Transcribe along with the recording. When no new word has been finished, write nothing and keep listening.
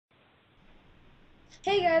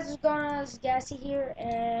Hey guys, what's going on? This is Gassy here,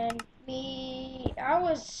 and I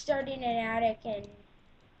was starting an attic, and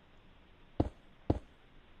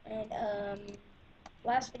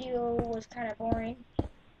last video was kind of boring,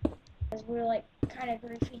 as we were like kind of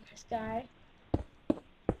griefing this guy,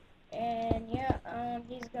 and yeah,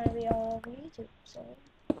 he's gonna be all over YouTube, so,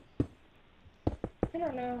 I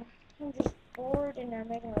don't know, I'm just bored, and I'm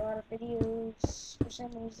making a lot of videos for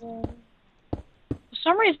some reason. For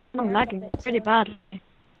some reason, I'm lagging pretty badly.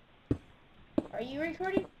 Are you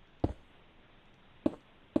recording?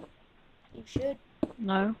 You should.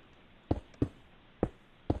 No.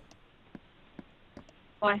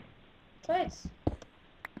 Why? Please.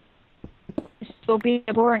 This will be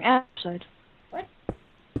a boring episode. What?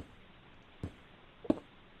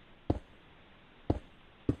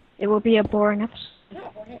 It will be a boring episode. No,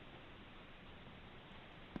 what?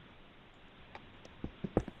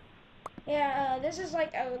 Yeah, this is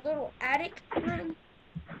like a little attic room.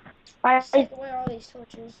 Just take away all these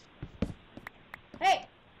torches. Hey!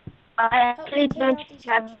 I Help actually me take don't out these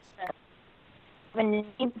have torches.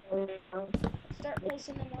 Start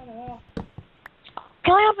placing them on the wall.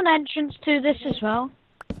 Can I have an entrance to this as well?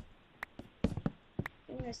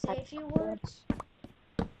 You gonna say a few words,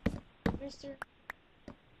 mister?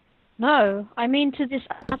 No, I mean to this.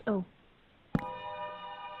 Oh.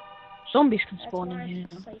 Zombies can spawn in here.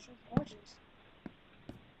 That's why I'm placing torches.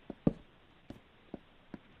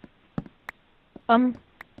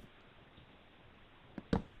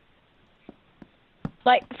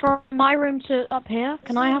 Like from my room to up here,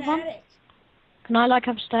 can I have one? Attic. Can I like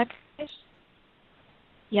have a staircase?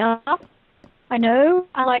 Yeah, I know.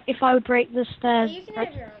 I like if I would break the stairs Yeah, you can right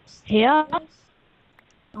have your own here. staircase.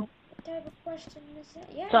 What type of question is that?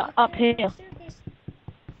 Yeah, So you can up have your here. own staircase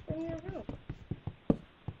from your room.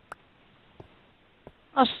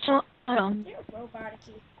 Oh, so, hang on. You're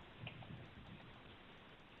robotic-y.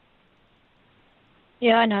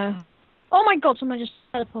 Yeah, I know. Oh my god, someone just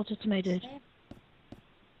teleported to me, dude.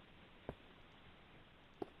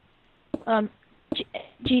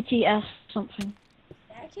 GTS something.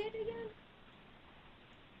 That kid again?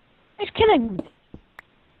 He's killing me.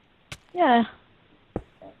 Yeah.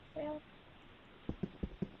 That failed.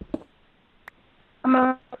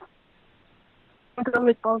 I'm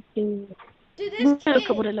gonna go to. Dude, this kid. Look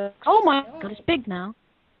at what it looks. Oh my god, it's big now.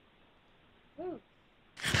 Ooh.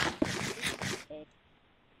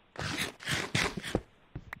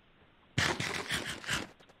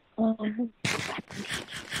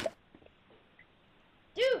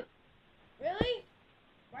 Dude, really?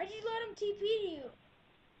 Why'd you let him TP to you?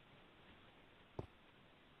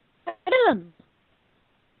 I didn't.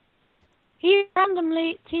 He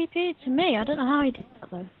randomly TP'd to me. I don't know how he did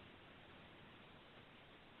that though.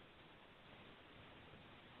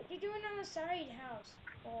 What are you doing on the side house?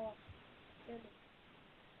 Oh, good.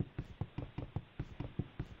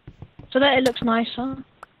 So that it looks nicer.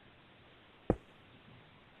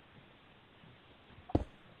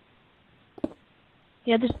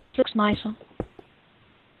 Yeah, this looks nicer.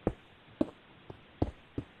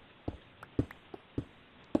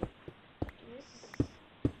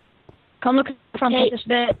 Come look at the front of this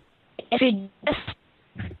bit. If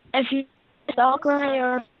you start when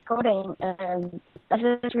you're recording, does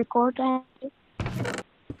it record that?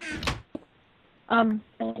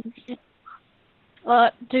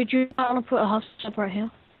 Dude, you want to put a house up right here?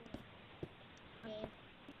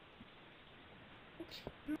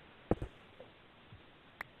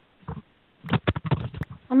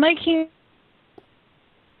 I'm making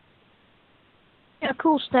a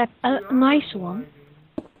cool stack, a nice one.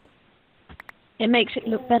 It makes it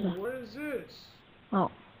look better. What is this? Oh.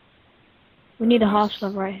 We need a half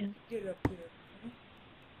slab right here. Get up here.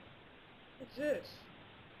 What's this?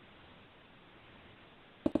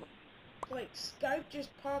 Like Skype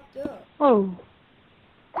just popped up. Oh.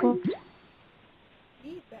 Cool.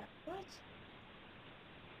 Feedback. What?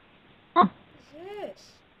 Huh. What is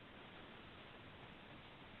this?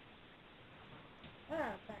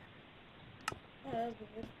 Ah, back. Oh, that was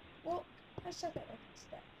weird. Well, I suck at making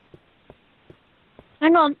stuff.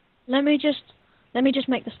 Hang on. Let me just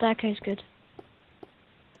make the staircase good.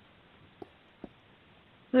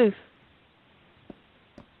 Move.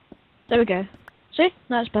 There we go. See?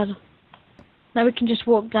 That's better. Now we can just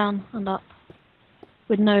walk down and up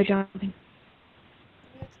with no jumping.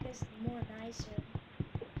 Makes this more nicer.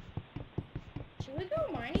 Should we go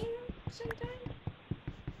mining sometime?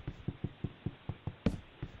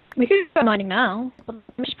 We could go mining now, but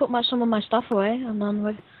let me just put some of my stuff away and then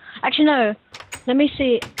we. Actually no. Let me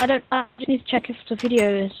see. I just need to check if the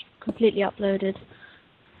video is completely uploaded.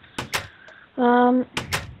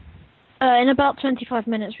 In about 25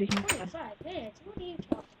 minutes we can go. 25 minutes? What are you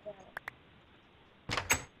talking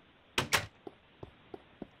about?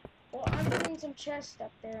 Well, I'm doing some chests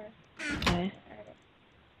up there. Okay.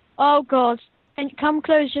 Oh god. And come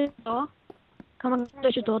close your door. Come and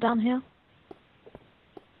close your door down here.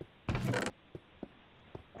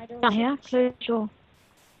 Down here, close your door.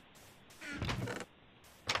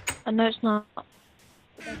 No, it's not.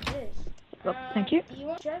 Like this. Oh, thank you. Do you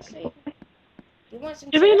want chests? You want some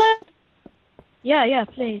Do chests? we let? Yeah,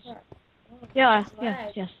 please. Oh, Yeah, it's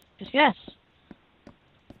lag. yes. Yeah,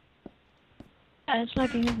 it's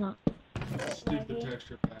lagging, isn't it? It's Stupid laggy.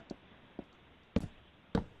 texture pack.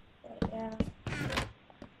 Yeah.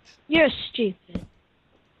 You're stupid.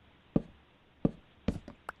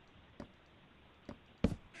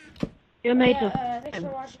 You're made of. Thanks for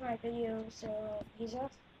watching my video. So, he's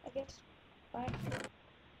off, I guess. Bye.